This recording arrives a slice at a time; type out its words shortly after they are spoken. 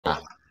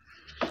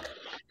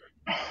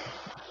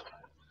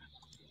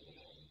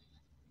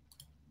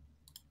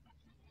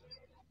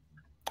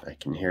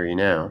can hear you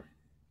now.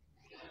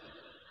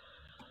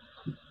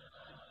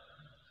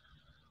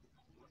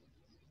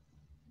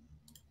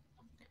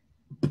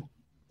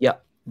 Yeah,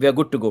 we are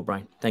good to go,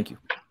 Brian. Thank you.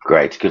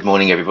 Great. Good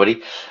morning,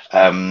 everybody.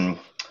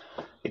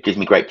 It gives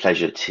me great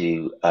pleasure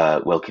to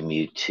welcome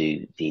you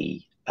to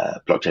the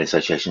Blockchain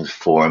Association's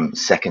Forum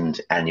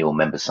second annual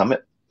member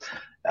summit.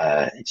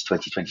 It's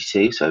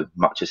 2022, so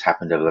much has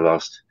happened over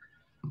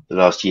the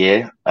last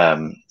year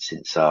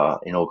since our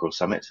inaugural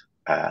summit.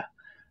 As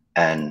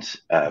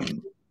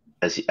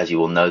you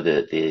all know,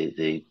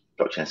 the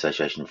Blockchain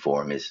Association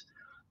Forum is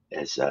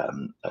a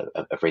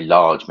very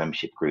large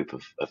membership group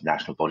of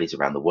national bodies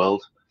around the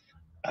world.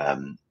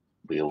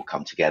 We all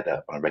come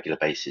together on a regular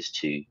basis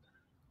to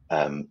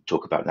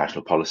talk about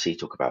national policy,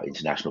 talk about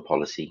international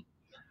policy,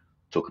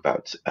 talk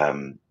about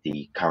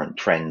the current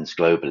trends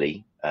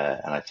globally,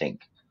 and I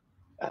think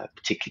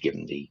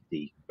particularly given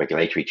the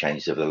regulatory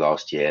changes over the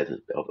last year,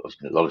 there's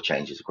been a lot of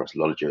changes across a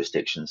lot of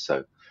jurisdictions,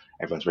 so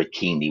everyone's very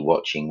keenly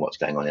watching what's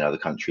going on in other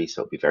countries,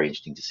 so it'll be very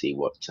interesting to see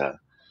what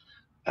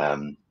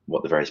the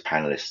various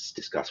panelists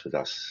discuss with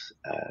us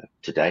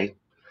today.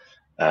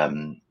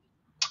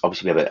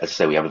 Obviously, as I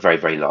say, we have a very,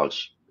 very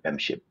large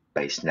membership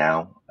base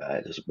now.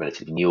 It's a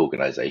relatively new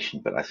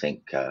organization, but I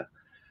think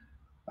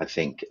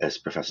as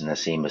Professor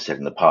Naseem has said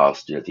in the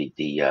past, you know,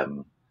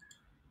 the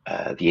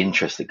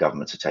interest that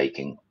governments are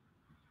taking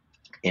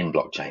in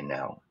blockchain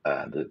now,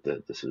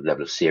 the sort of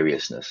level of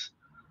seriousness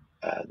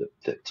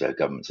that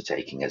governments are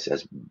taking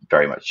has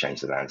very much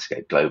changed the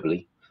landscape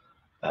globally.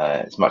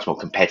 It's much more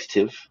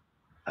competitive,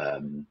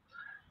 and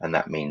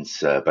that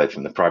means both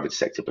from the private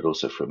sector, but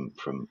also from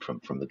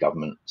the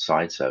government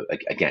side. So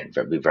again,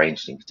 it'll be very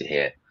interesting to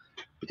hear,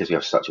 because we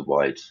have such a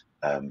wide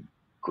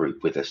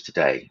group with us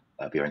today.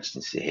 It'll be very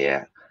interesting to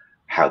hear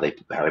how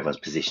everyone's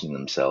positioning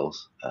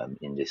themselves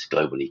in this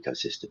global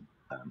ecosystem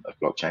of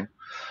blockchain.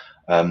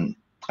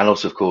 And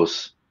also, of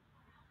course,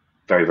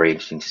 very, very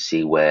interesting to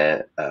see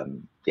where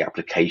the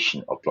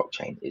application of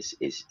blockchain is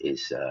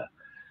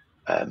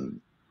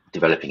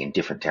developing in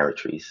different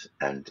territories,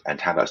 and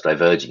how that's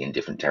diverging in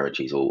different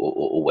territories,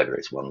 or whether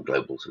it's one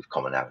global sort of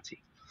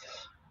commonality.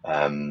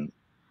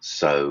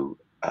 So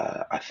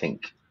I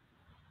think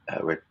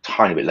we're a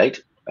tiny bit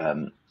late,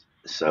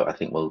 so I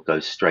think we'll go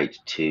straight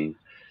to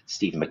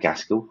Stephen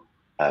Macaskill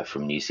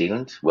from New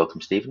Zealand.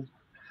 Welcome, Stephen.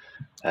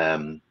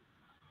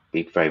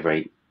 Be very,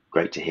 very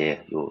great to hear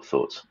your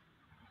thoughts.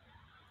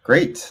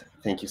 Great.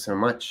 Thank you so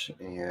much,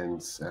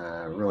 and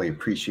really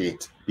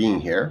appreciate being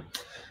here.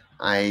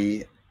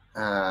 I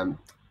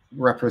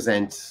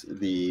represent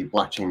the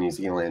Blockchain New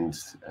Zealand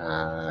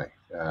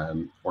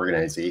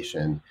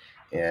organization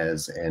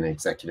as an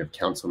executive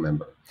council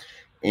member.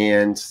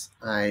 And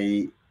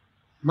you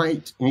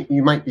might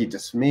be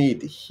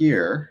dismayed to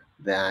hear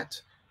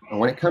that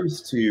when it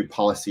comes to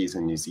policies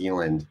in New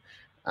Zealand,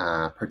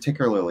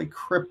 particularly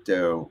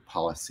crypto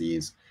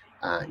policies,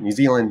 New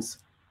Zealand's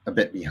a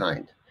bit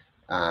behind,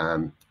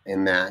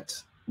 in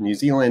that New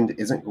Zealand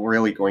isn't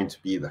really going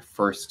to be the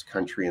first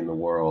country in the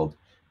world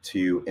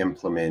to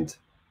implement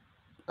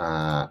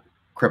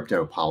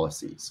crypto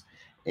policies.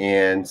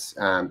 And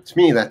to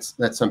me, that's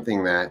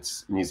something that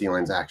New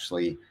Zealand's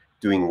actually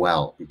doing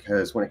well,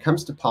 because when it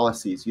comes to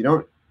policies, you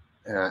don't,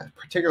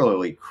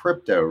 particularly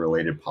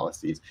crypto-related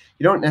policies,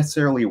 you don't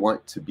necessarily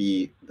want to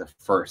be the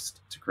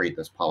first to create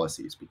those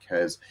policies,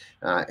 because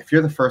if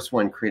you're the first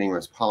one creating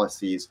those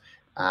policies,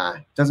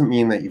 doesn't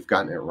mean that you've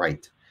gotten it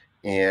right.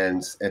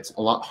 And it's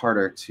a lot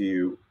harder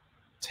to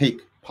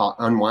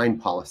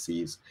unwind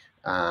policies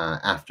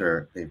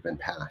after they've been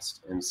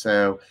passed. And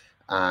so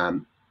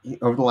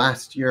over the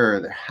last year,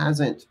 there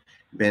hasn't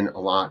been a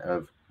lot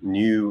of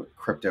new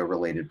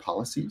crypto-related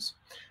policies.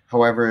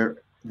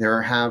 However,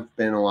 there have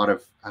been a lot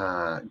of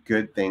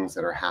good things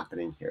that are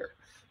happening here.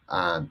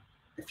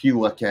 If you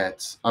look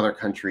at other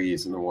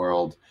countries in the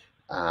world,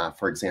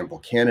 for example,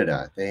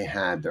 Canada, they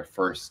had their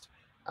first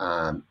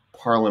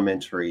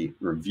parliamentary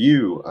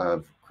review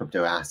of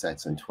crypto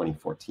assets in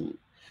 2014.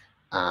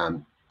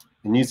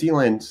 In New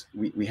Zealand,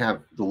 we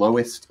have the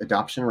lowest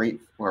adoption rate,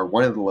 or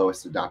one of the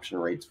lowest adoption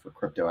rates for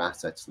crypto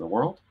assets in the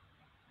world.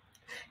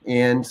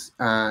 And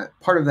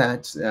part of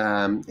that,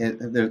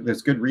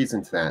 there's good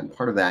reason to that. And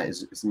part of that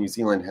is New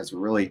Zealand has a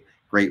really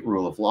great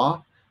rule of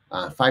law,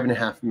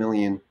 5.5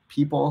 million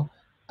people.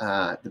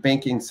 The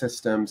banking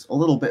system's a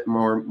little bit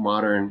more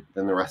modern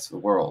than the rest of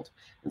the world.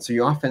 And so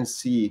you often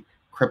see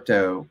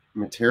crypto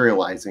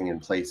materializing in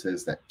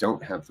places that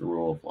don't have the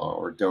rule of law,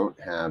 or don't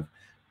have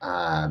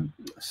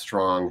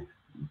strong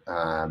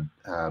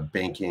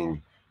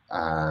banking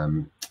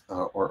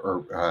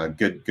or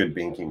good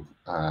banking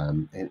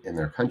in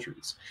their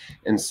countries.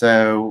 And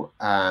so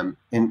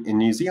in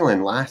New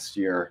Zealand last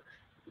year,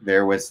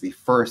 there was the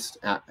first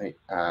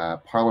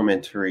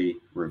parliamentary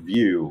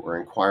review or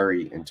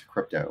inquiry into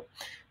crypto.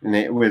 And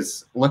it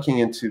was looking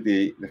into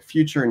the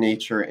future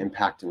nature,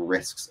 impact, and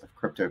risks of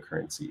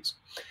cryptocurrencies.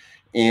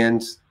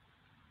 And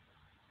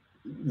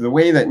the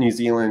way that New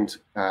Zealand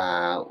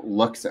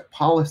looks at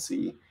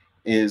policy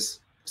is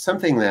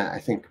something that I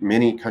think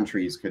many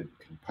countries could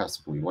can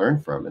possibly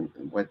learn from. And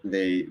what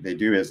they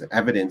do is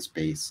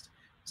evidence-based.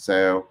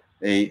 So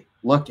they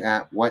look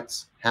at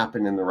what's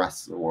happened in the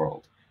rest of the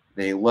world.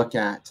 They look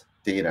at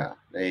data.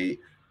 They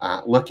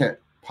look at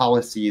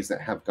policies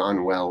that have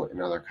gone well in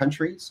other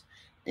countries,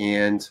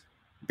 and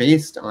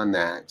based on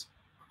that,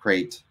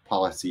 create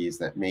policies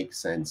that make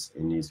sense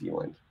in New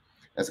Zealand.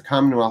 As a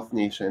Commonwealth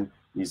nation,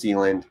 New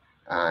Zealand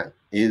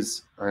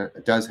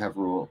does have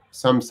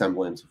some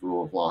semblance of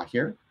rule of law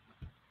here.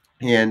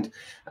 And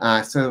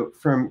so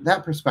from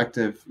that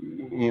perspective,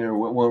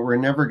 we're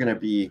never going to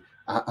be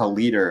a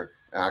leader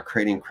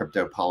creating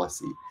crypto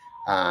policy.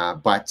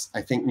 But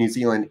I think New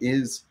Zealand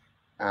is,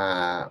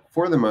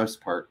 for the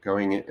most part,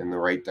 going in the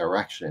right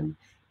direction,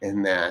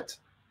 in that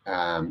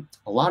a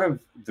lot of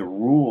the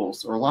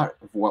rules, or a lot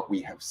of what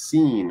we have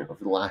seen over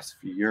the last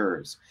few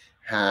years,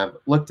 have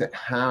looked at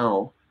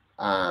how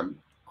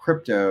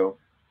crypto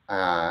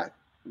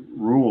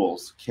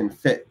rules can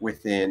fit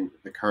within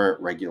the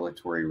current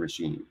regulatory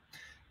regime.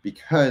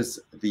 Because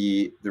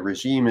the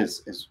regime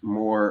is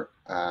more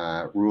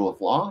rule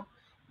of law,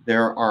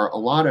 there are a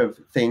lot of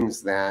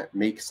things that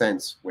make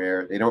sense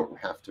where they don't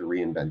have to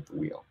reinvent the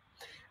wheel.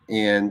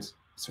 And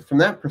so from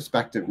that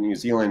perspective, New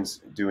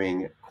Zealand's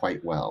doing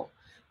quite well.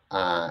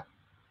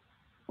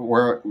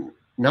 We're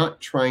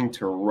not trying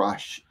to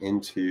rush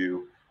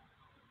into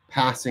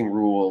passing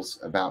rules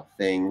about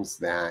things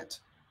that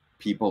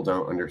people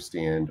don't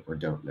understand or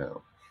don't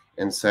know.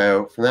 And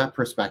so from that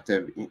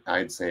perspective,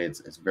 I'd say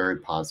it's very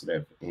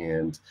positive,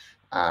 and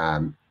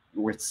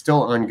it's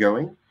still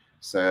ongoing.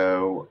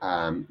 So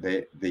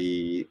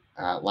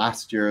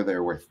last year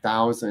there were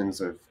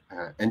thousands of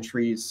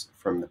entries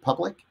from the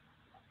public.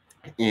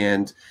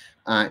 And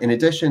in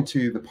addition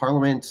to the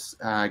Parliament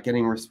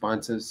getting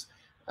responses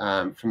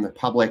from the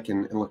public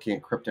and looking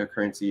at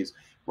cryptocurrencies,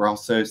 we're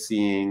also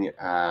seeing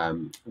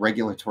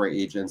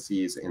regulatory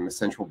agencies and the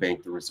Central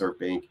Bank, the Reserve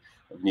Bank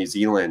of New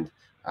Zealand,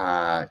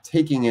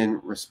 taking in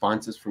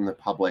responses from the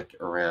public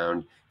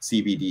around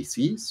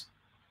CBDCs.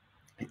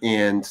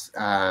 And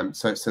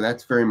so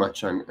that's very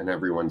much on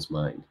everyone's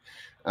mind.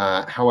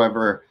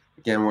 However,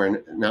 again,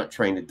 we're not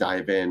trying to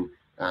dive in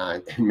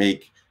and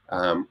make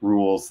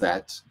rules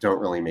that don't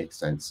really make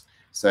sense.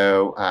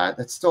 So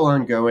that's still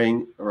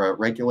ongoing.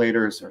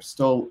 Regulators are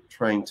still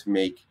trying to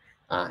make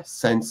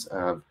sense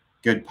of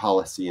good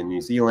policy in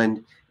New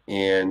Zealand,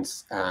 and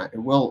it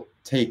will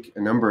take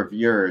a number of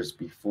years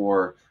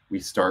before we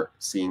start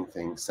seeing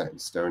things set in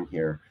stone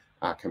here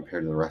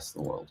compared to the rest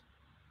of the world.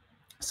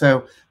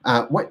 So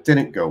what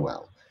didn't go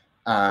well?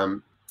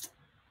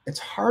 It's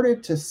harder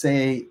to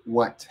say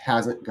what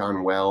hasn't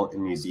gone well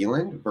in New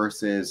Zealand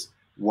versus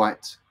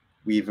what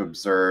we've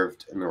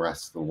observed in the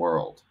rest of the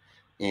world.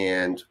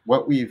 And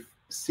what we've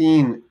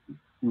seen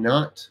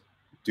not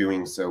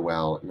doing so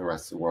well in the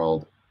rest of the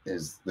world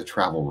is the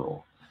travel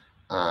rule.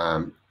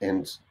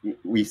 And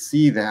we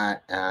see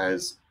that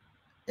as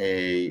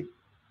a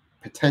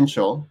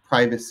potential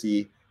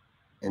privacy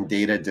and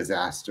data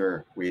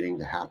disaster waiting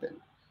to happen.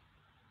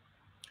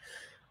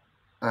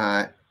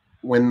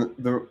 When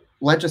the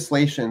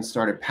legislation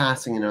started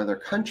passing in other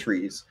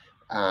countries,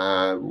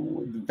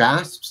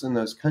 VASPs in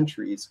those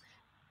countries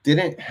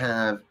didn't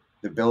have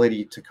the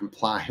ability to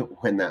comply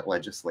when that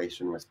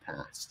legislation was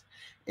passed.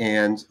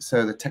 And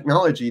so the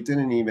technology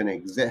didn't even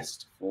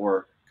exist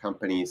for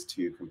companies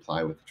to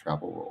comply with the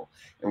travel rule.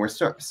 And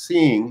we're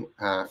seeing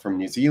from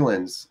New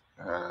Zealand's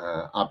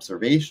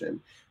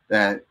observation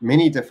that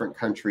many different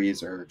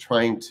countries are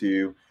trying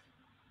to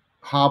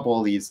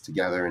hobble these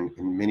together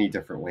in many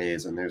different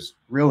ways, and there's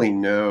really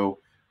no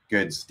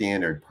good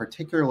standard,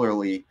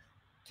 particularly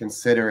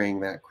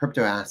considering that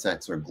crypto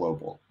assets are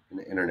global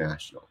and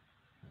international.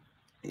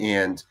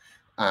 And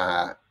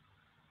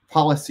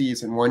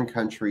policies in one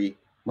country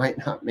might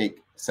not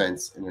make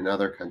sense in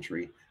another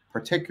country,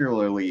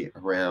 particularly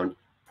around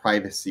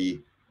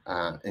privacy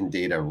and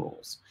data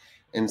rules.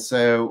 And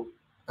so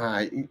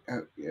I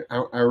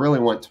really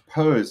want to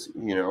pose,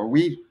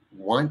 we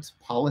want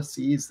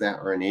policies that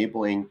are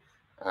enabling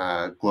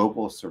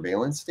global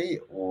surveillance state,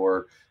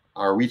 or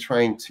are we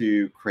trying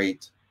to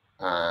create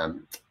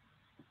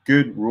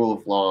good rule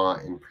of law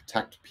and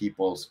protect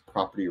people's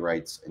property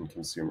rights and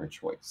consumer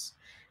choice?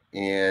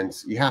 And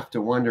you have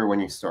to wonder when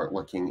you start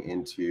looking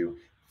into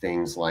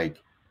things like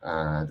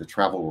the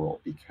travel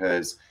rule,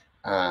 because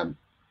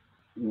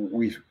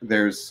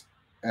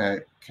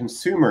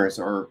consumers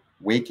are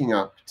waking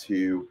up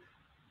to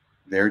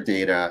their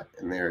data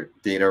and their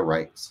data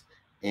rights.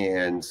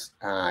 And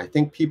I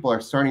think people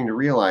are starting to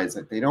realize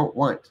that they don't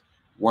want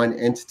one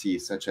entity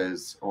such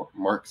as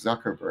Mark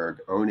Zuckerberg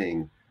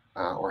owning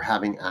or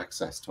having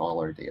access to all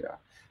our data.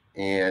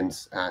 And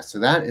so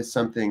that is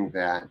something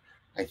that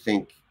I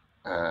think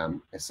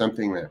is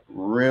something that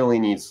really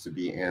needs to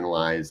be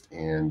analyzed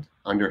and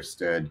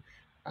understood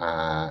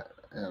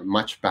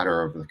much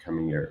better over the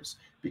coming years,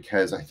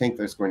 because I think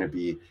there's going to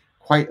be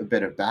quite a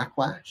bit of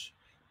backlash,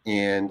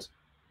 and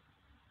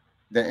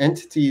the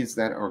entities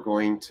that are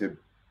going to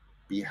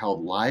be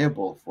held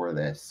liable for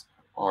this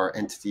are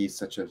entities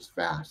such as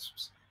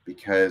VASPs,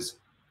 because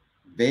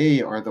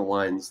they are the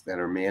ones that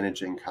are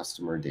managing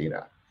customer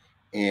data.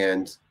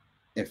 And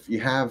if you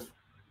have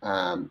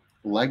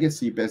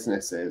legacy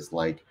businesses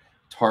like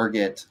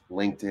Target,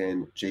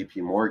 LinkedIn, JP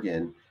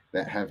Morgan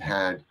that have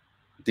had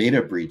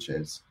data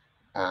breaches,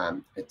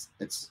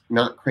 it's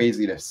not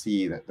crazy to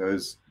see that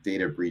those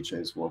data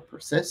breaches will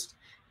persist,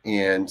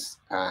 and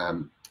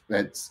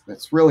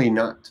that's really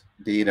not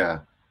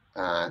data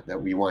that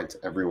we want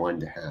everyone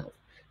to have.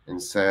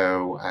 And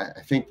so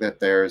I think that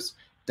there's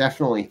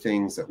definitely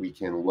things that we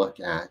can look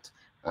at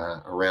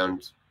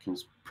around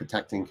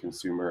protecting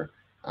consumer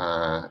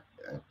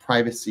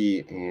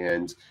privacy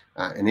and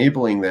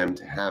enabling them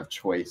to have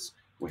choice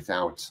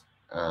without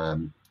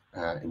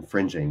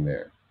infringing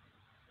there.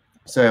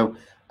 So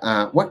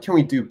what can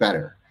we do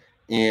better?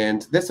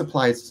 And this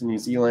applies to New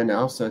Zealand. I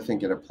also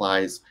think it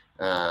applies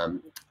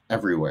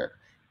everywhere.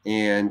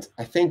 And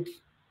I think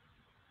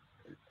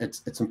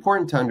it's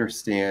important to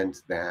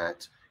understand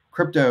that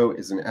crypto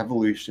is an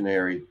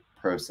evolutionary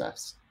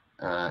process.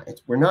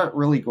 We're not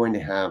really going to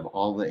have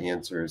all the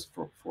answers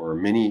for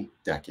many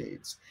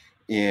decades.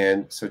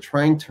 And so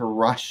trying to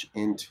rush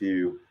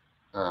into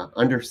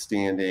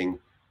understanding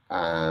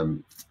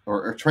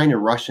or trying to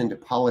rush into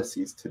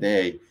policies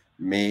today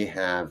may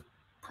have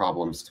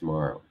problems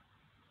tomorrow.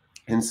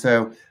 And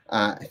so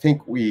I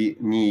think we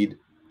need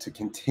to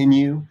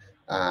continue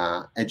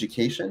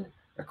education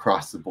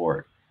across the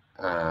board.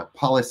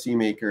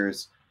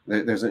 Policymakers,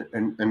 there's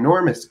an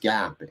enormous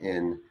gap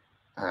in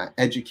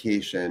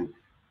education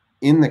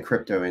in the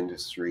crypto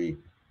industry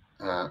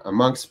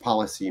amongst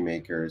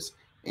policymakers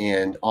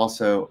and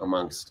also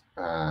amongst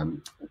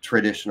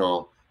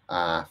traditional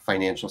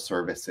financial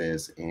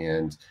services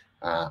and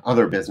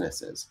other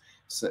businesses.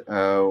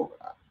 So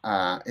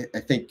I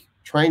think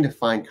trying to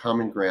find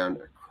common ground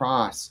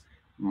across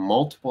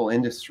multiple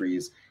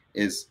industries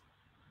is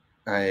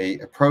a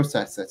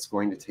process that's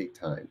going to take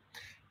time.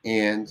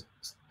 And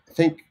I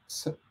think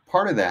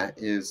part of that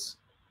is,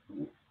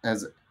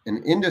 as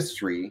an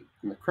industry,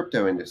 in the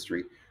crypto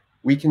industry,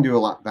 we can do a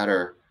lot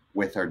better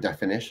with our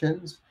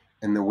definitions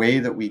and the way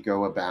that we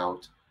go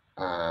about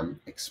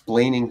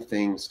explaining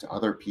things to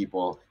other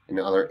people in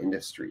other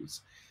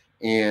industries.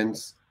 And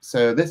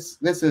so this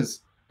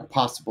is a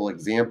possible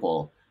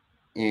example.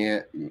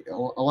 And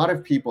a lot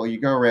of people, you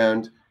go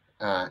around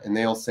and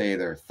they'll say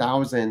there are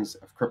thousands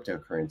of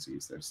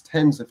cryptocurrencies, there's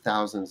tens of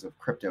thousands of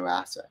crypto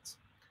assets.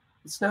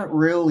 It's not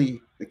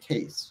really the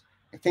case.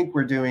 I think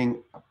we're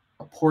doing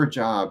a poor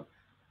job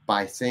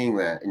by saying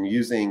that and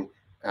using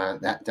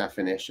that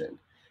definition,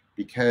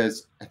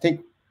 because I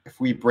think if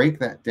we break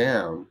that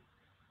down,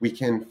 we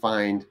can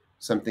find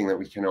something that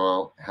we can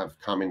all have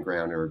common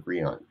ground or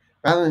agree on.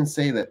 Rather than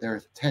say that there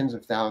are tens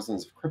of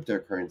thousands of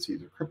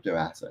cryptocurrencies or crypto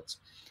assets,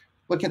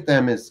 look at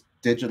them as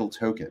digital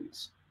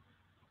tokens.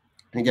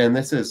 Again,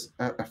 this is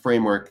a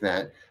framework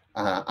that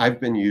I've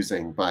been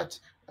using, but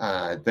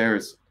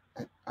there's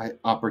an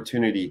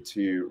opportunity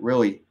to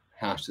really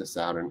hash this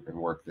out and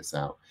work this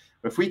out.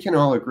 But if we can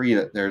all agree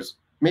that there's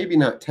maybe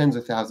not tens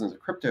of thousands of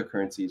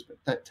cryptocurrencies, but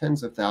that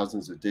tens of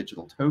thousands of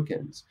digital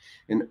tokens,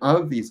 and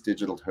of these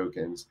digital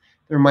tokens,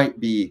 there might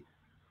be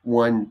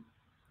 1-2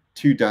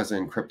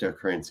 dozen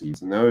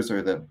cryptocurrencies, and those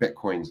are the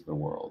Bitcoins of the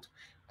world.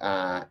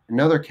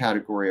 Another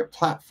category of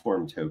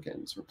platform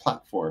tokens or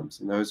platforms,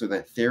 and those are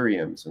the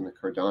Ethereums and the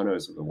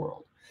Cardanos of the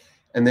world.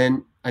 And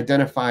then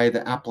identify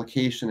the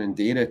application and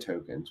data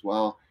tokens.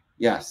 Well,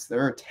 yes,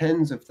 there are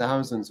tens of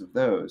thousands of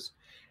those.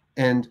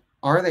 And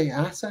are they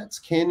assets?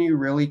 Can you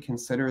really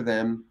consider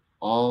them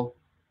all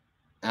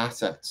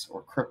assets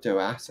or crypto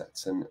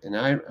assets? And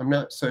I'm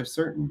not so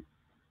certain.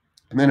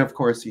 And then, of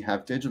course, you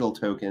have digital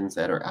tokens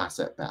that are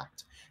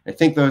asset-backed. I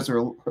think those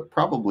are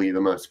probably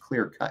the most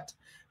clear-cut.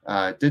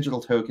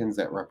 Digital tokens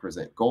that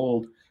represent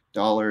gold,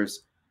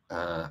 dollars,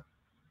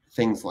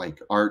 things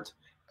like art.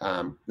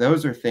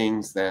 Those are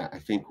things that I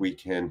think we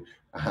can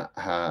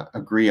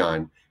agree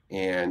on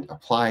and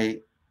apply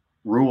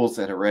rules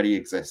that already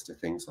exist to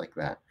things like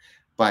that.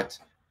 But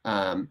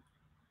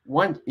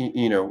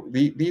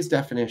these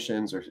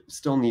definitions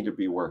still need to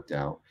be worked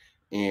out.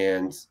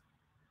 And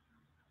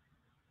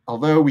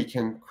although we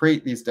can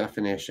create these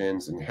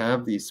definitions and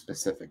have these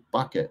specific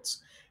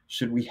buckets,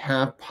 should we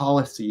have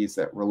policies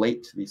that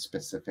relate to these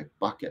specific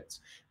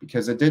buckets?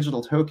 Because a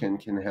digital token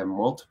can have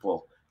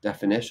multiple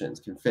definitions,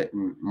 can fit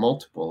in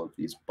multiple of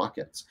these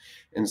buckets.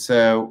 And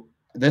so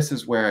this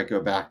is where I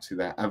go back to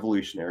that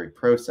evolutionary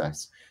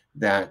process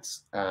that,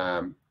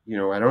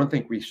 I don't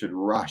think we should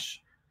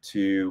rush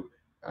to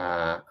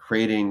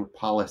creating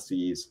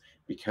policies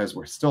because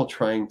we're still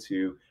trying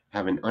to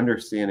have an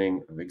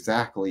understanding of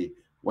exactly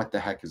what the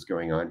heck is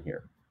going on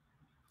here.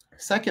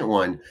 Second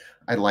one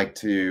I'd like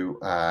to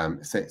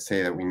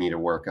say that we need to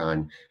work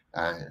on,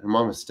 I'm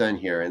almost done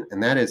here,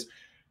 and that is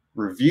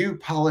review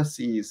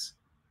policies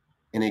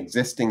in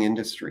existing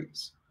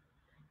industries.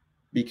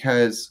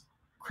 Because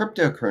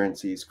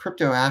cryptocurrencies,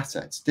 crypto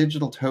assets,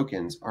 digital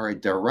tokens are a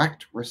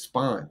direct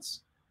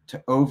response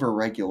to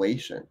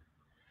over-regulation.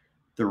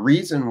 The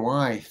reason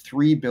why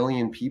 3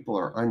 billion people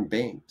are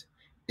unbanked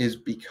is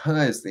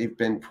because they've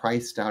been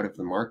priced out of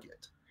the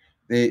market.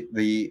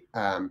 the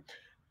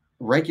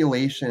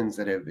regulations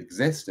that have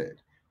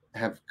existed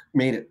have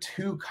made it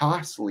too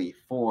costly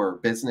for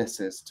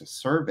businesses to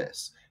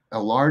service a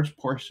large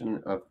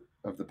portion of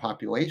the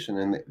population,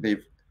 and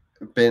they've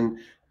been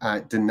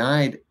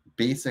denied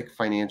basic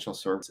financial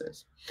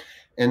services.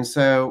 And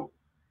so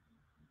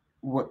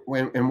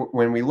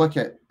when we look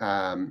at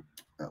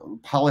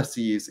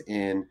policies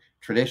in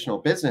traditional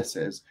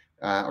businesses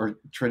or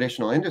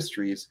traditional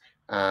industries,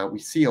 we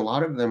see a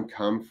lot of them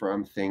come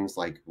from things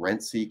like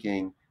rent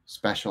seeking,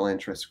 special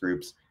interest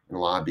groups, and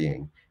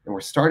lobbying. And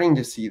we're starting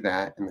to see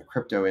that in the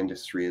crypto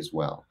industry as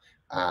well.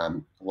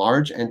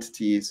 Large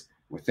entities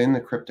within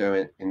the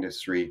crypto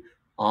industry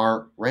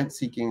are rent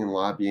seeking and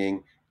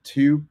lobbying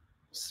to,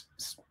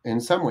 in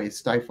some ways,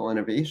 stifle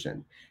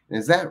innovation. And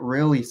is that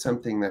really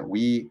something that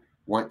we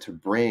want to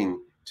bring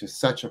to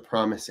such a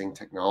promising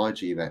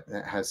technology that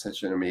has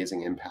such an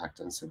amazing impact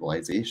on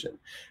civilization?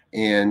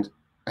 And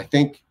I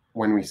think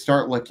when we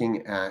start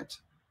looking at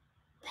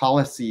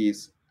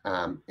policies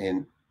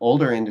in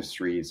older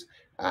industries,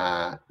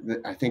 I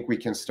think we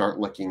can start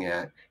looking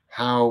at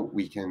how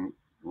we can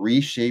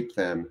reshape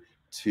them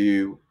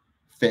to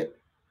fit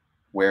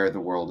where the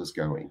world is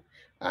going.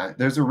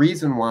 There's a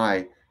reason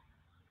why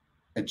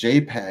a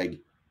JPEG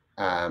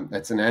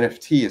that's an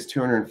NFT is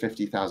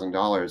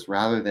 $250,000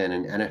 rather than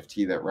an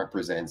NFT that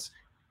represents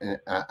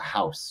a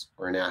house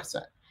or an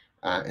asset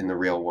in the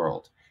real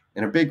world.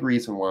 And a big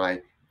reason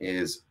why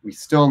is we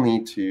still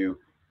need to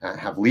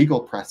have legal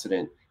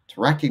precedent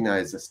to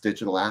recognize this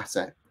digital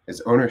asset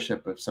as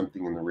ownership of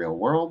something in the real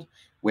world,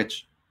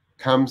 which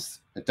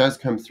does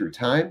come through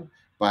time,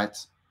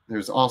 but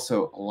there's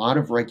also a lot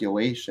of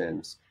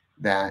regulations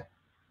that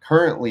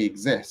currently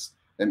exist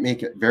that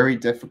make it very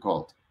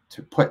difficult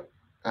to put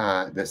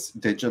this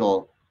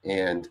digital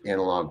and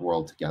analog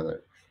world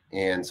together.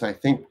 And so I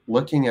think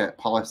looking at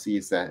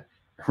policies that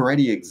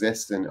already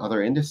exist in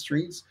other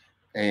industries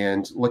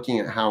and looking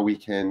at how we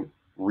can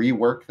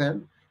rework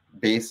them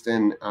based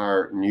in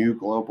our new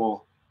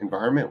global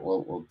environment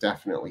will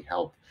definitely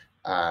help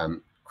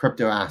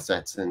crypto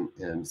assets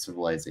and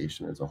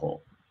civilization as a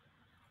whole.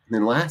 And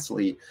then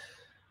lastly,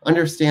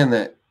 understand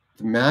that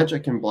the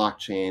magic in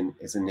blockchain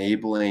is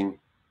enabling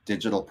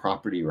digital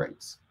property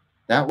rights.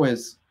 That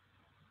was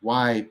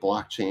why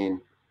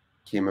blockchain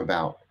came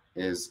about,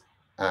 is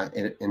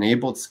it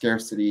enabled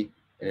scarcity,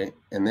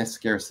 and this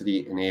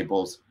scarcity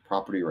enables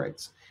property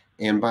rights.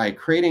 And by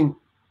creating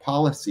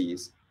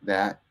policies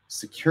that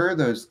secure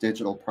those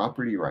digital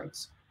property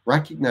rights,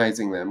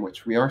 recognizing them,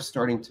 which we are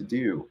starting to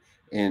do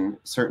in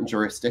certain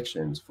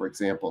jurisdictions. For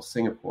example,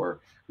 Singapore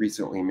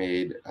recently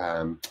made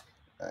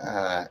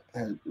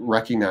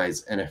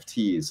recognize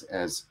NFTs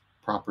as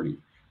property.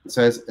 And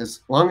so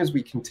as long as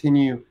we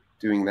continue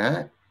doing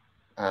that,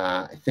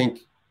 I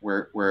think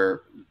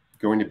we're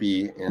going to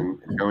be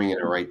going in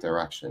the right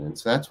direction. And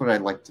so that's what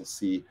I'd like to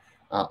see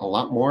a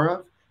lot more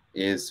of,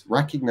 is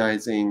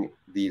recognizing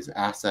these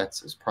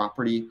assets as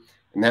property.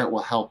 And that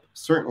will help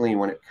certainly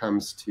when it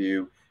comes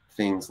to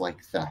things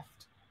like theft.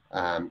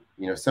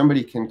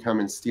 Somebody can come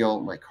and steal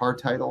my car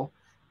title,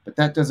 but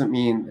that doesn't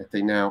mean that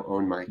they now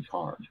own my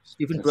car.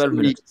 Even 12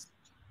 minutes.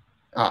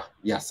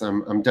 Yes,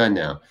 I'm done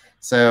now.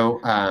 So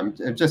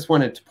I just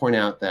wanted to point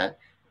out that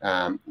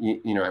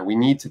we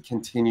need to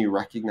continue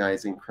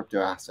recognizing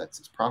crypto assets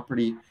as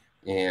property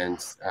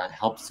and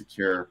help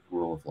secure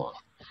rule of law.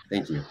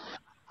 Thank you.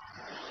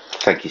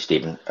 Thank you,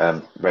 Stephen.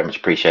 Very much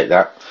appreciate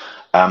that.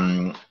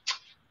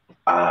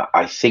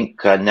 I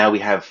think now we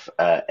have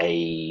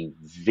a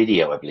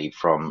video, I believe,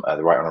 from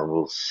the Right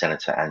Honourable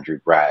Senator Andrew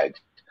Bragg.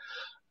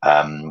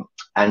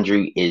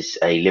 Andrew is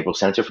a Liberal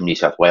Senator from New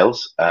South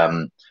Wales.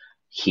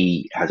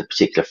 He has a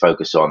particular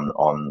focus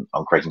on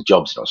creating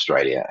jobs in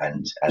Australia,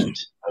 and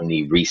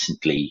only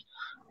recently,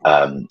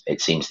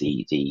 it seems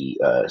the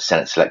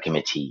Senate Select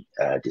Committee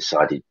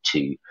decided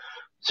to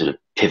sort of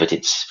pivot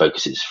its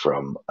focuses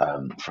from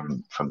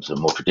sort of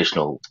more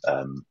traditional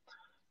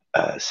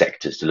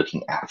sectors to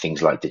looking at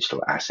things like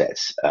digital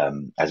assets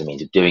as a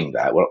means of doing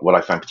that. What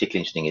I find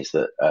particularly interesting is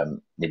that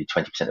nearly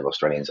 20% of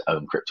Australians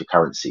own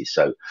cryptocurrency.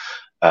 So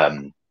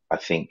I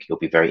think it'll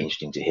be very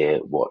interesting to hear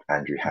what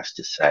Andrew has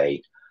to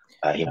say.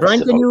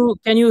 Brian,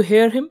 can you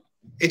hear him?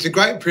 It's a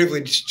great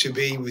privilege to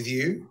be with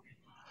you,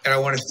 and I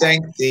want to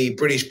thank the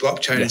British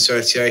Blockchain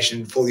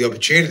Association for the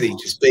opportunity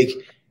to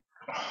speak.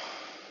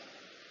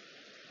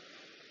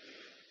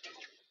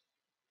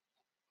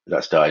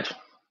 That's died.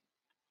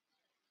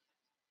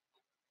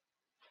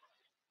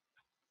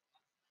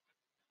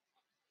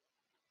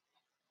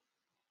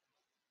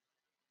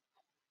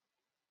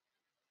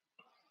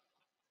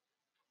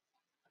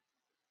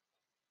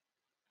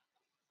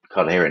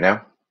 Can't hear it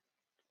now.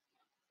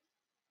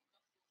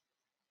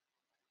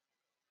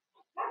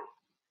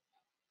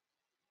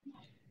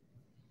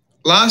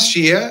 Last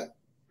year,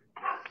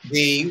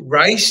 the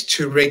race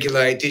to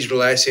regulate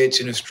digital assets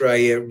in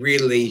Australia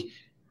really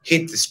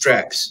hit the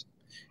straps.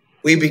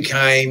 We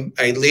became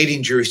a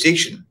leading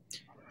jurisdiction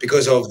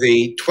because of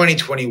the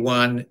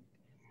 2021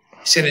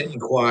 Senate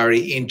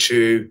inquiry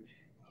into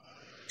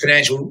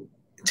financial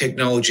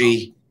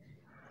technology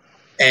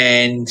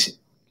And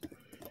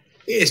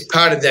as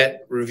part of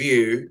that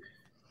review,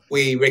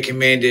 we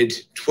recommended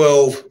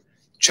 12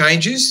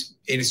 changes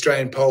in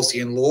Australian policy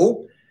and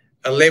law,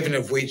 11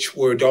 of which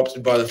were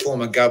adopted by the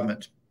former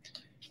government.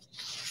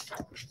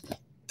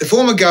 The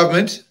former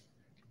government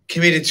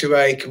committed to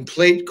a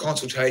complete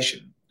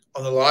consultation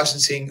on the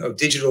licensing of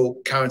digital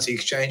currency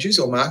exchanges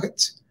or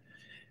markets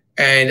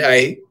and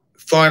a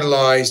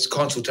finalised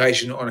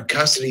consultation on a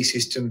custody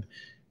system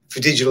for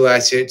digital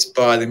assets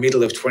by the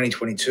middle of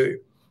 2022.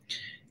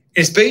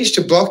 In a speech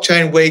to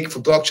Blockchain Week for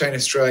Blockchain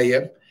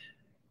Australia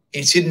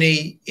in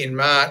Sydney in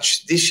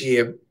March this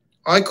year,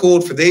 I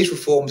called for these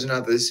reforms and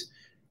others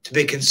to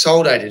be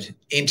consolidated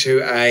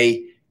into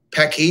a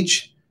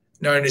package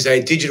known as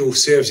a Digital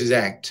Services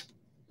Act.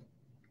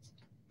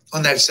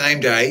 On that same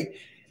day,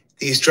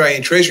 the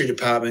Australian Treasury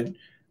Department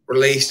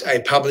released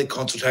a public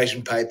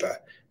consultation paper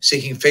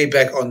seeking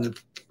feedback on the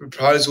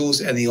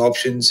proposals and the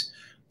options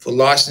for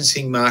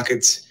licensing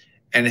markets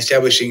and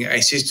establishing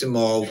a system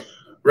of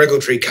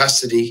regulatory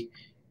custody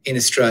in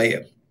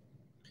Australia.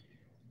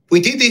 We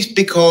did this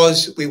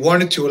because we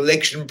wanted to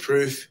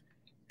election-proof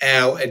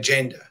our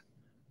agenda.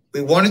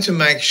 We wanted to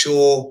make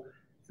sure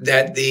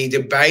that the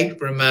debate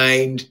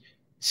remained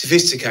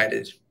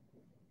sophisticated,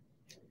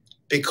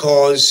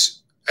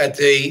 because at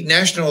the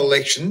national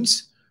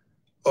elections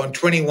on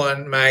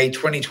 21 May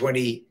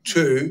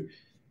 2022,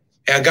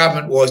 our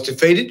government was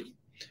defeated,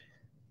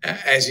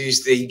 as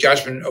is the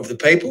judgment of the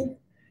people.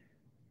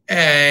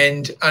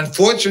 And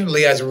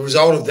unfortunately, as a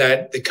result of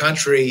that, the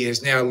country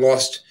has now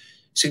lost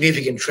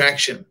significant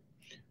traction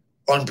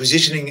on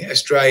positioning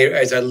Australia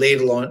as a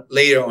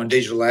leader on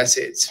digital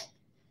assets.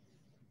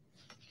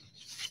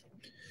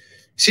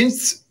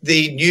 Since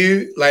the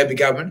new Labor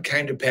government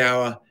came to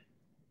power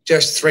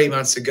just 3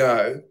 months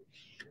ago,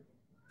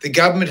 the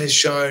government has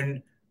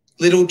shown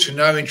little to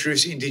no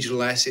interest in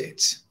digital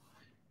assets.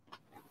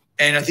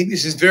 And I think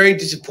this is very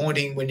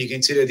disappointing when you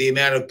consider the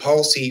amount of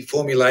policy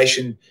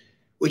formulation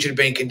which had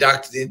been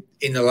conducted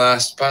in the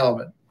last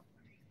parliament.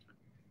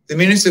 The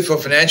Minister for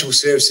Financial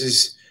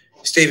Services,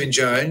 Stephen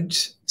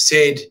Jones,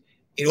 said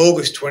in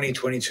August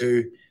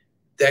 2022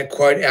 that,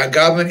 quote, "Our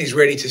government is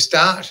ready to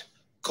start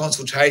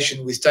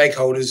consultation with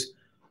stakeholders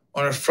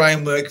on a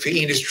framework for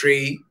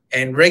industry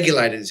and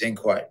regulators," end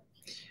quote.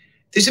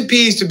 This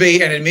appears to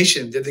be an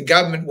admission that the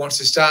government wants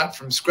to start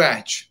from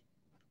scratch.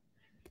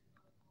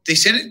 The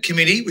Senate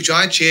committee, which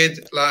I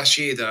chaired last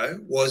year, though,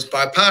 was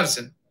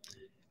bipartisan.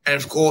 And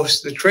of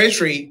course, the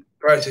Treasury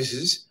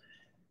processes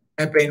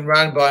have been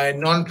run by a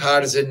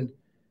non-partisan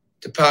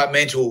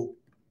departmental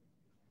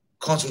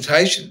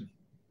consultation.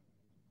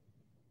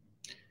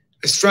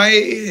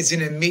 Australia is in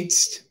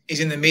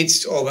the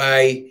midst of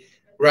a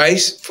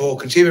race for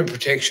consumer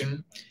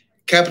protection,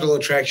 capital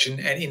attraction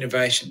and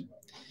innovation.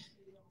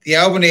 The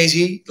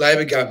Albanese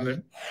Labor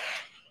government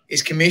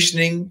is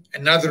commissioning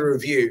another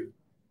review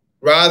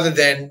rather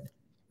than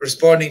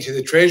responding to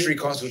the Treasury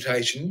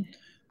consultation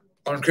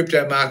on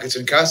crypto markets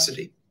and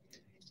custody.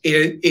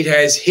 It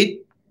has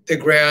hit the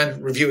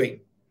ground reviewing.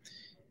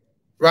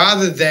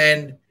 Rather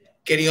than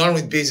getting on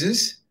with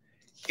business,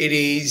 it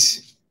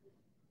is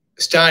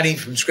starting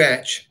from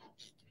scratch.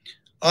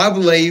 I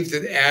believe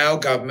that our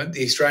government,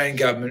 the Australian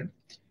government,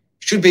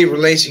 should be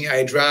releasing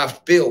a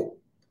draft bill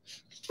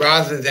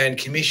rather than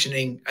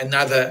commissioning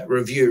another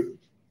review.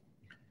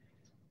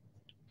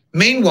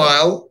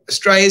 Meanwhile,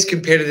 Australia's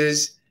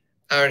competitors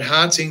are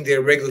enhancing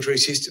their regulatory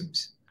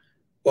systems,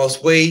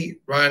 whilst we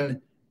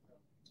run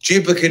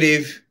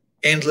duplicative,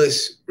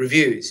 endless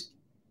reviews.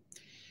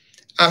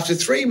 After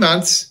 3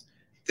 months,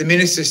 the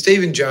Minister,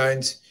 Stephen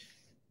Jones,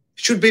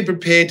 should be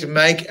prepared to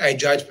make a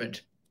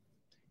judgment.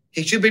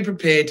 He should be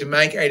prepared to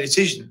make a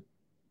decision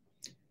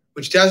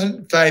which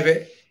doesn't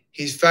favour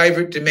his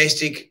favourite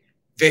domestic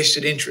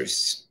vested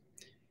interests.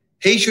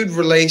 He should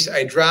release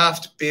a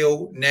draft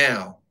bill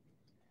now.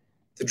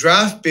 The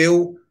draft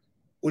bill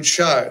would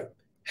show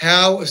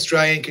how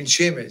Australian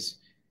consumers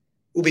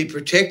will be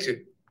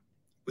protected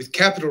with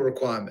capital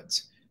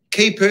requirements,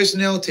 key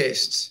personnel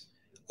tests,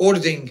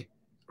 auditing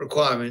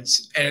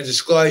requirements and a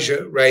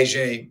disclosure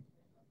regime.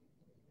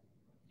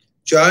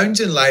 Jones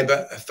and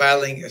Labor are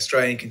failing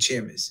Australian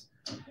consumers.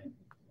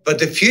 But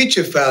the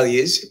future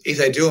failures, if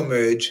they do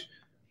emerge,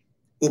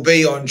 will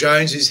be on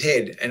Jones's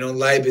head and on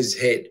Labor's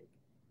head.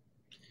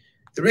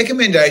 The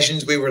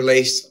recommendations we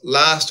released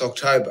last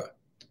October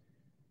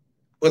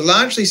were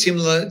largely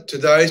similar to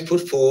those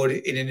put forward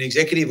in an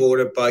executive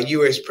order by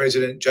US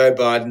President Joe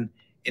Biden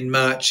in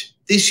March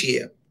this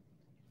year.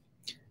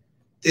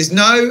 There's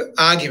no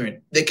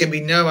argument, there can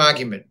be no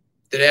argument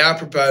that our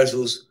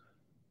proposals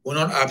were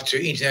not up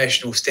to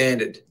international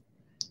standard.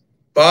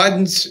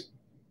 Biden's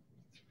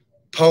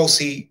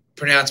policy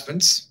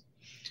pronouncements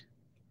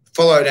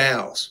followed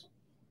ours.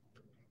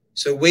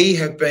 So we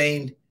have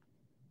been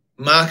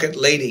market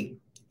leading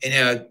in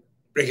our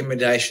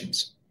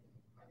recommendations.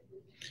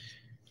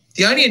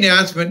 The only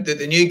announcement that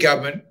the new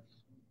government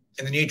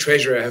and the new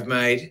Treasurer have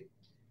made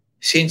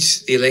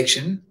since the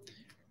election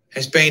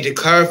has been to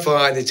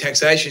clarify the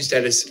taxation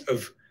status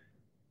of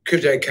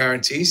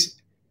cryptocurrencies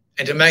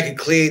and to make it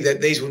clear that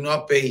these will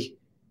not be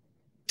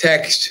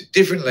taxed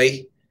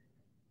differently,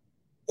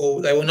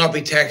 or they will not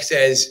be taxed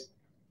as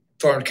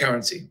foreign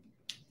currency.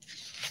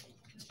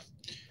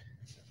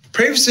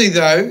 Previously,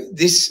 though,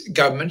 this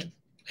government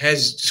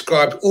has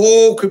described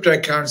all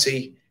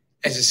cryptocurrency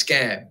as a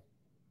scam.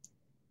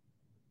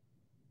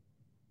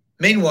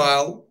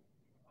 Meanwhile,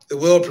 the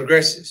world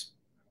progresses.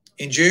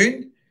 In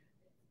June,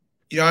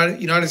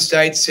 United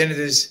States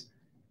Senators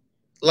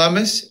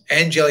Lummis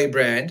and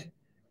Gellibrand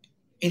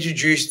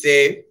introduced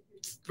their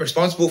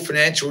Responsible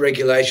Financial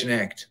Regulation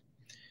Act,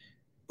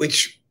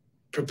 which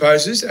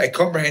proposes a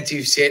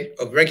comprehensive set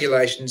of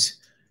regulations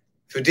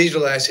for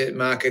digital asset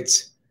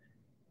markets,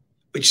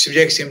 which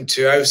subjects them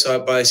to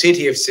oversight by the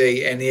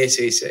CTFC and the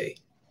SEC.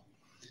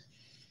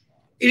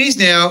 It is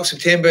now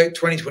September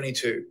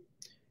 2022,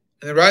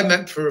 and the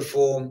roadmap for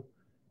reform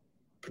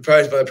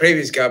proposed by the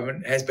previous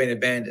government has been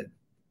abandoned.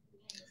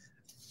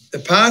 The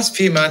past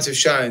few months have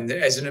shown that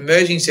as an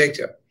emerging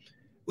sector,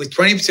 with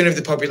 20% of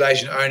the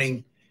population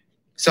owning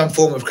some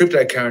form of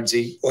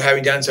cryptocurrency or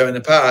having done so in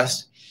the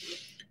past,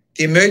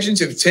 the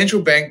emergence of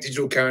central bank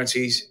digital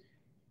currencies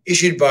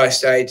issued by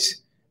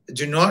states that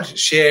do not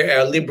share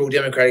our liberal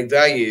democratic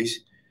values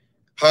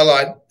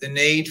highlight the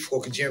need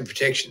for consumer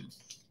protection.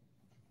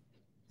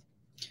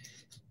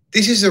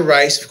 This is a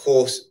race, of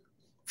course,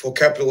 for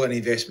capital and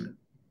investment.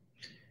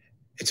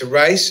 It's a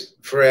race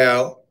for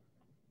our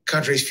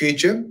country's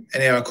future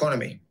and our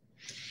economy.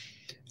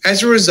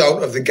 As a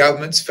result of the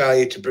government's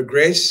failure to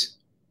progress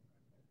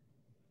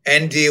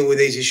and deal with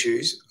these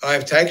issues, I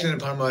have taken it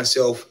upon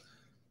myself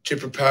to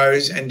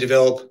propose and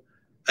develop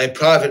a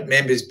private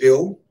members'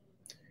 bill,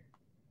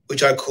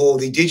 which I call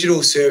the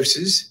Digital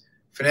Services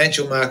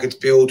Financial Markets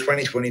Bill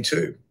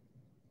 2022.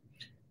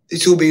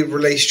 This will be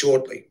released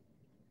shortly.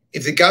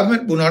 If the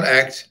government will not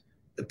act,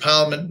 the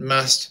Parliament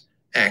must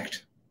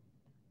act.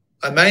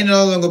 I may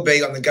no longer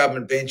be on the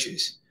government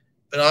benches,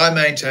 but I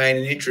maintain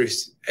an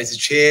interest as the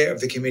chair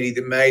of the committee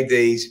that made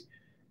these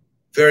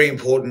very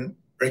important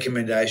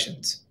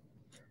recommendations.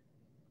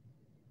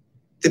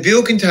 The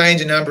bill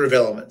contains a number of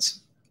elements.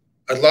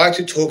 I'd like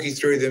to talk you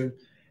through them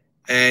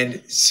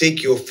and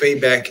seek your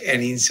feedback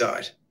and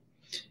insight.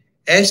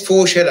 As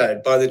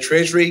foreshadowed by the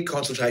Treasury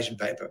consultation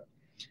paper,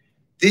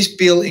 this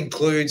bill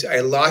includes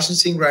a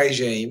licensing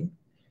regime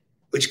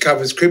which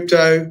covers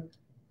crypto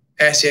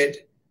asset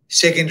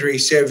secondary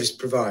service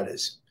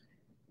providers,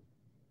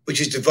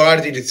 which is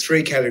divided into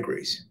three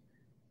categories: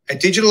 a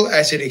digital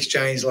asset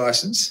exchange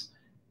license,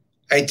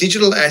 a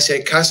digital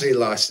asset custody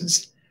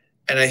license,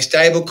 and a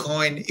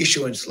stablecoin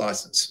issuance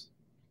license.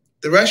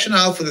 The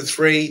rationale for these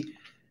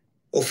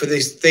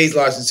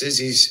licenses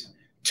is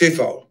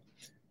twofold.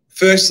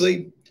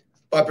 Firstly,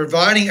 by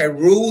providing a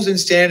rules and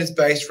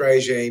standards-based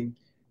regime,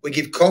 we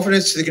give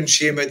confidence to the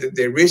consumer that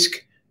their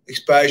risk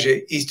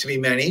exposure is to be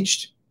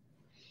managed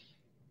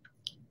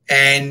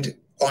and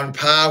on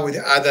par with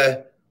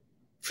other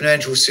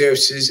financial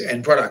services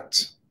and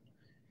products.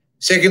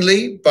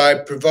 Secondly, by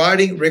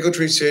providing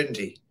regulatory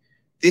certainty,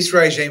 this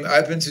regime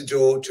opens the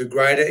door to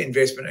greater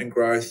investment and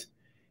growth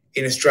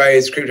in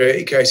Australia's crypto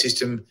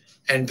ecosystem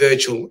and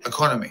virtual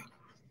economy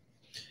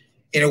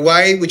in a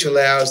way which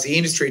allows the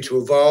industry to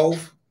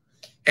evolve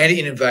and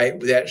innovate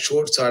without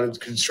short-sighted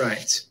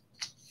constraints.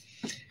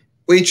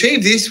 We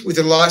achieve this with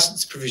the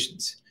licence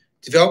provisions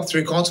developed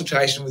through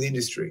consultation with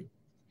industry,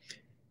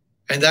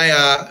 and they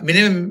are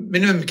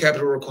minimum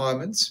capital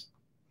requirements,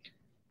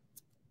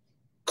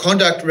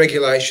 conduct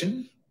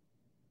regulation,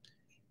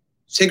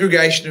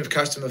 segregation of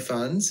customer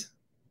funds,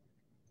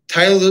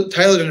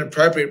 tailored and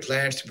appropriate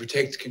plans to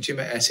protect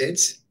consumer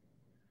assets,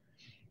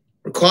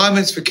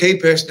 requirements for key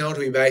personnel to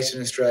be based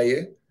in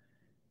Australia,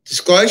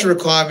 disclosure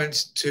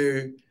requirements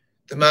to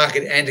the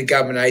market and to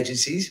government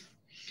agencies,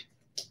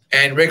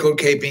 and record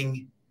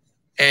keeping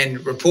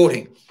and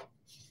reporting.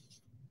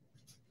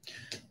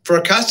 For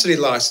a custody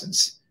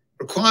licence,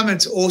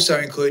 requirements also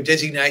include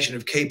designation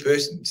of key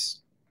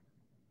persons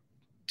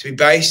to be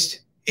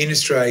based in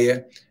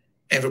Australia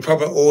and for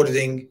proper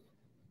auditing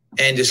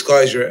and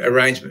disclosure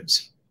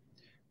arrangements.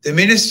 The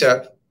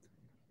Minister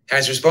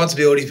has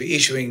responsibility for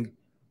issuing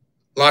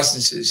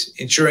licences,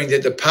 ensuring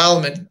that the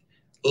Parliament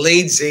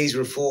leads these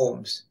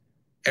reforms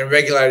and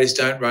regulators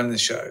don't run the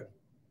show.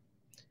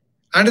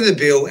 Under the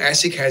bill,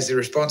 ASIC has the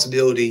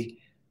responsibility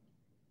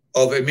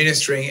of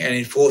administering and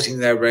enforcing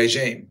their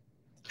regime.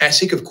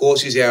 ASIC, of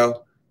course, is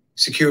our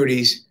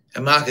securities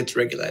and markets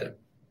regulator.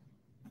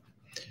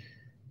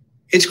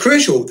 It's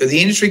crucial that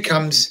the industry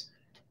comes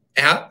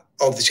out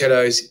of the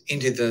shadows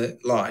into the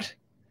light.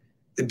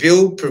 The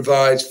bill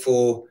provides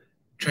for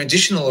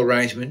transitional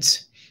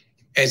arrangements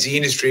as the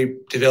industry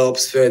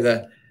develops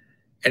further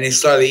and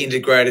is slowly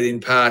integrated in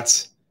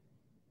parts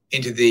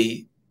into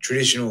the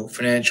traditional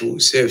financial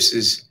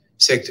services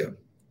sector.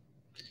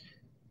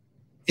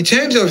 In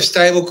terms of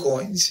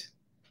stablecoins,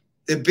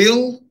 the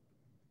bill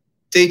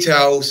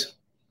details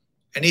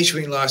an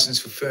issuing licence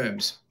for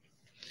firms.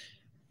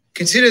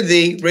 Consider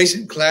the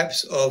recent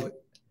collapse of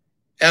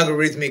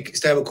algorithmic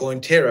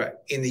stablecoin Terra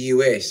in the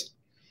US.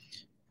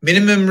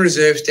 Minimum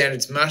reserve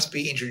standards must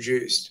be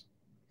introduced.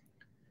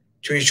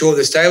 to ensure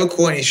that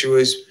stablecoin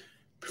issuers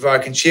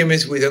provide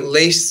consumers with at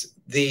least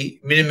the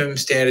minimum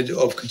standard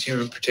of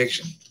consumer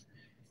protection.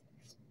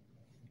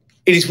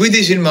 It is with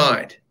this in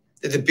mind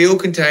that the bill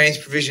contains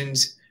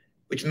provisions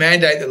which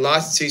mandate that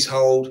licensees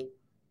hold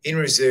in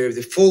reserve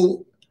the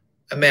full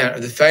amount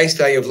of the face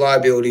value of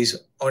liabilities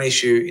on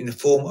issue in the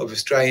form of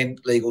Australian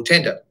legal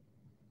tender.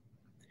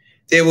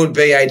 There would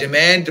be a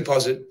demand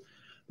deposit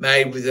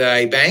made with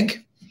a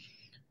bank,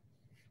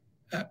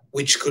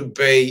 which could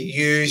be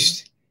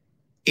used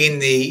in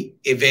the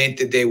event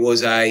that there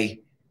was a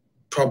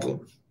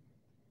problem.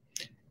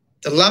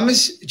 The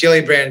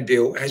Lummis-Gellibrand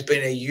bill has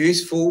been a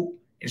useful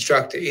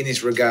instructor in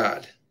this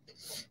regard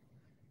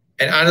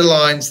and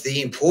underlines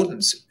the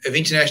importance of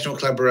international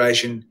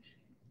collaboration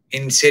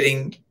in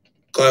setting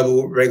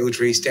global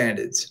regulatory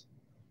standards.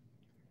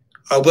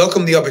 I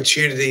welcome the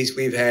opportunities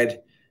we've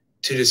had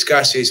to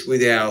discuss this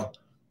with our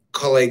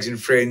colleagues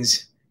and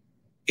friends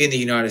in the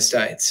United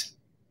States.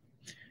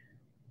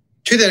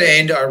 To that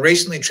end, I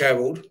recently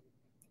travelled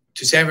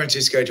to San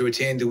Francisco to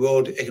attend the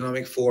World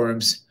Economic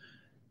Forum's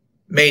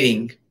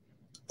meeting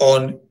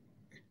on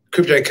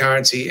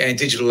cryptocurrency and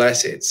digital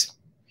assets.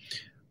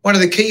 One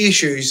of the key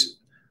issues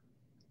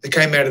that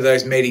came out of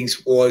those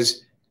meetings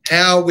was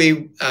how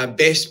we are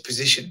best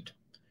positioned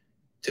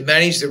to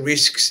manage the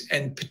risks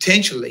and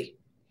potentially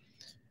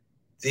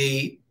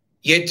the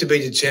yet to be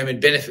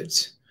determined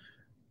benefits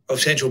of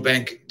central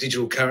bank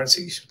digital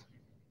currencies.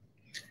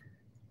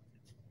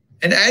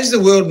 And as the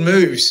world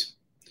moves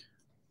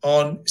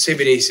on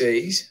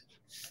CBDCs,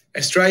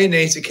 Australia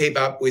needs to keep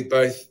up with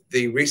both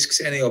the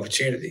risks and the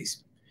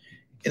opportunities.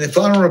 In the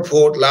final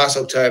report last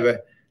October,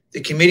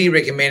 the committee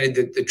recommended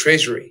that the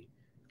Treasury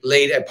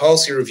lead a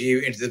policy review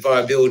into the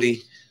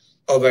viability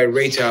of a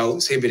retail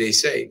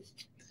CBDC.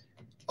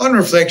 On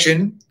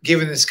reflection,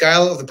 given the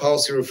scale of the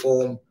policy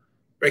reform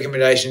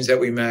recommendations that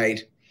we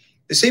made,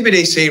 the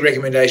CBDC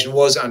recommendation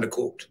was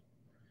undercooked.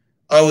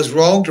 I was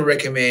wrong to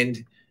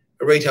recommend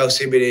a retail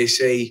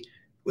CBDC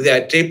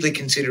without deeply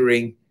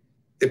considering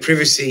the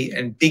privacy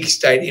and big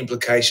state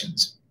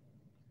implications.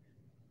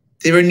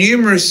 There are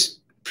numerous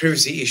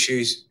privacy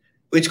issues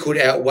which could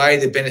outweigh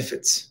the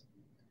benefits,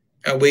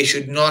 and we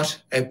should not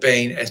have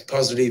been as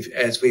positive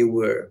as we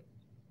were.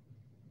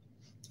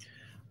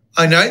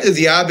 I note that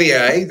the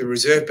RBA, the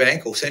Reserve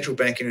Bank or Central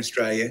Bank in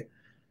Australia,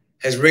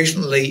 has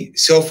recently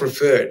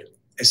self-referred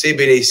a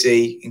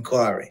CBDC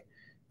inquiry,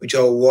 which I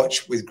will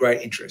watch with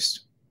great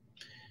interest.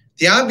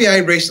 The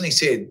RBA recently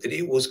said that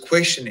it was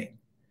questioning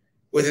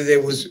whether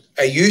there was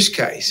a use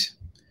case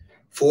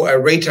for a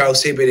retail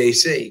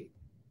CBDC,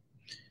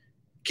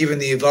 given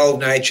the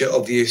evolved nature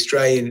of the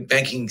Australian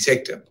banking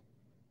sector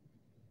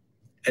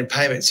and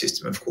payment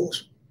system, of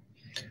course.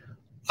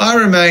 I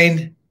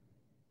remain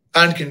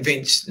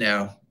unconvinced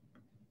now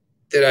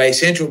that a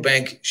central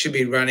bank should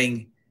be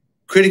running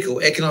critical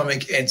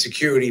economic and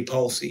security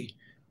policy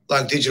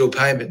like digital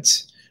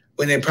payments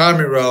when their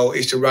primary role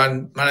is to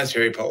run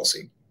monetary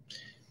policy.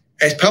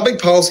 As public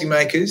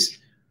policymakers,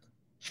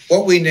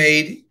 what we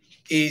need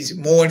is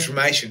more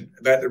information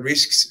about the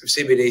risks of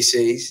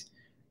CBDCs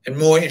and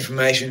more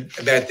information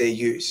about their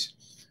use.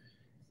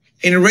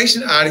 In a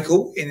recent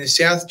article in the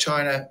South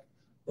China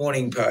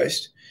Morning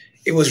Post,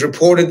 it was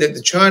reported that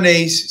the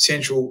Chinese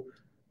central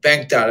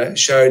bank data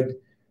showed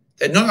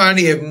that not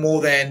only have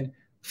more than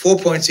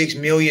 4.6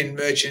 million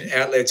merchant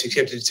outlets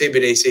accepted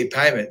CBDC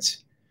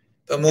payments,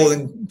 but more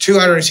than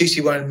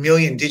 261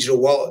 million digital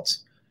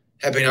wallets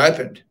have been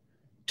opened,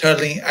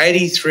 totaling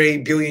 83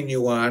 billion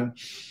yuan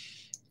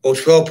or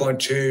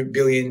 12.2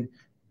 billion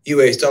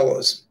US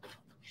dollars.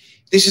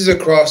 This is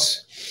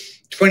across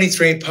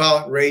 23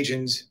 pilot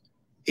regions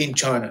in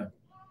China.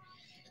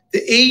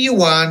 The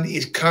e-yuan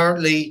is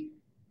currently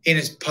in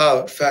its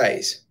pilot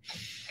phase,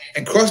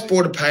 and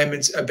cross-border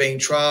payments are being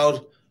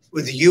trialled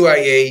with the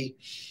UAE,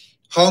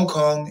 Hong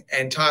Kong,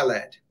 and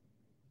Thailand.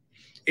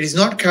 It is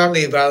not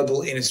currently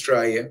available in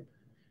Australia,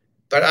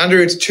 but under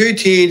its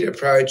two-tiered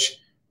approach,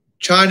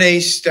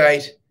 Chinese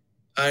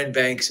state-owned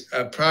banks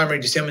are primary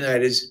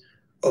disseminators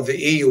of the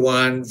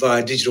e-yuan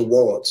via digital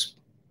wallets.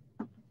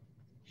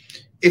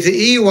 If the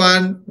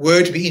e-yuan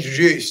were to be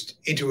introduced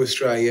into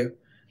Australia,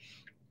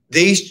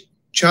 these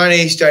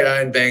Chinese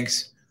state-owned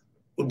banks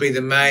would be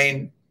the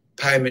main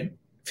payment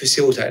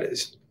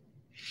facilitators.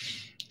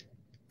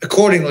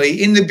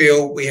 Accordingly, in the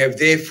bill, we have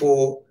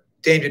therefore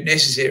deemed it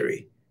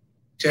necessary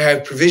to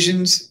have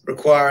provisions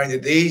requiring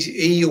that these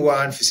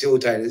e-yuan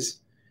facilitators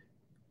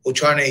or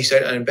Chinese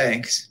state-owned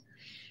banks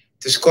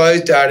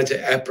disclose data to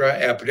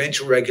APRA, our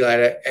prudential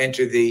regulator, and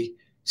to the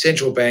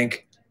central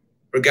bank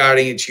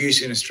regarding its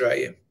use in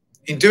Australia.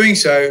 In doing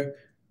so,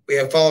 we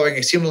are following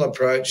a similar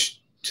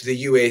approach to the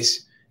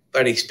US,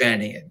 but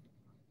expanding it.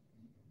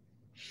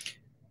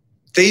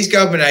 These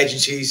government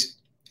agencies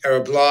are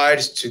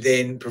obliged to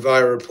then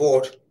provide a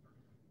report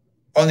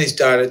on this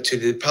data to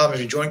the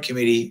Parliamentary Joint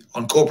Committee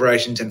on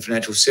Corporations and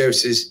Financial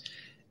Services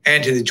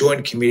and to the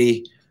Joint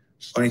Committee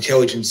on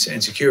Intelligence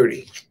and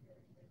Security.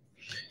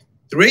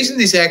 The reason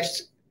this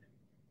Act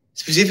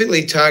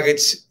specifically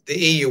targets the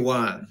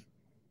e-yuan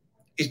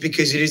is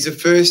because it is the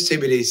first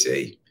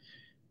CBDC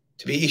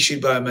to be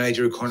issued by a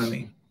major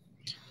economy.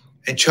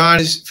 And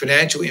China's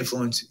financial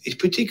influence is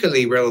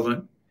particularly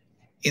relevant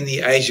in the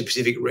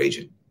Asia-Pacific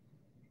region.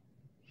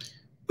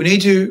 We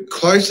need to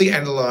closely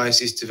analyse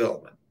this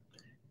development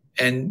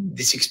and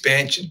this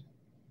expansion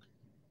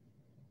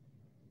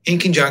in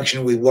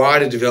conjunction with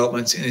wider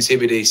developments in the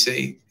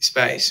CBDC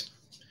space.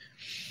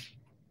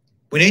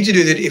 We need to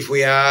do that if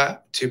we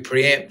are to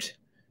preempt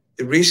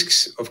the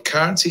risks of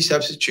currency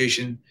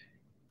substitution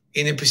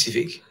in the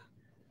Pacific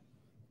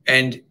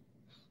and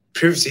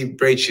privacy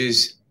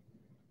breaches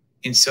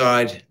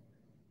inside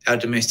our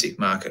domestic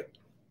market.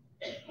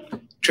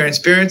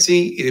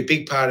 Transparency is a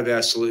big part of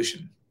our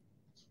solution.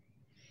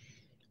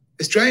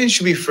 Australians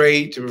should be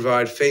free to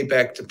provide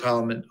feedback to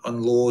Parliament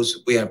on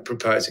laws we are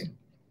proposing.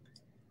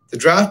 The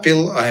draft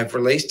bill I have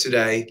released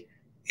today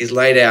is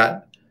laid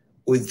out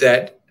with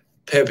that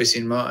purpose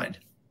in mind.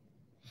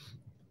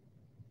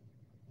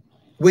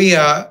 We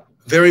are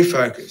very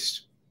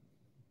focused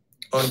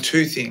on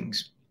two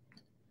things: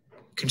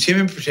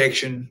 consumer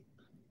protection,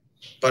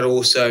 but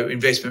also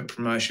investment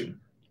promotion.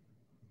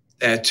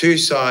 They are two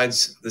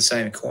sides of the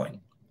same coin.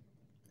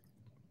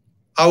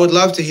 I would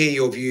love to hear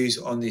your views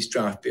on this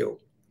draft bill.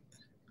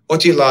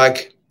 What do you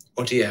like?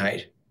 What do you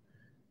hate?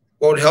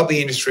 What would help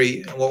the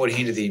industry and what would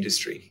hinder the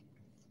industry?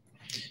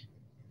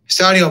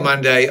 Starting on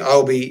Monday,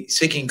 I'll be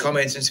seeking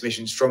comments and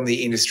submissions from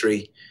the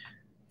industry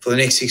for the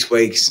next 6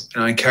 weeks,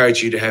 and I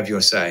encourage you to have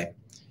your say.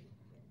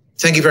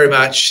 Thank you very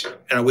much,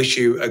 and I wish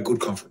you a good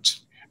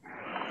conference.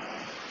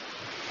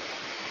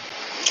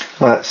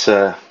 Well, that's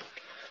a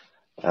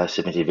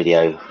submitted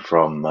video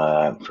from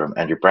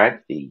Andrew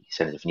Bragg, the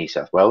Senator for New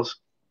South Wales.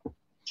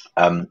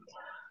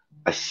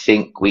 I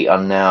think we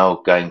are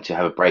now going to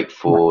have a break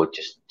for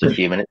just a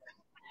few minutes.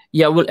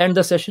 Yeah, we'll end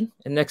the session.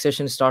 The next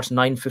session starts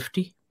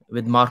 9:50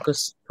 with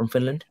Marcus from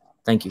Finland.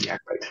 Thank you. Yeah,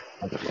 great.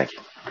 Thank you.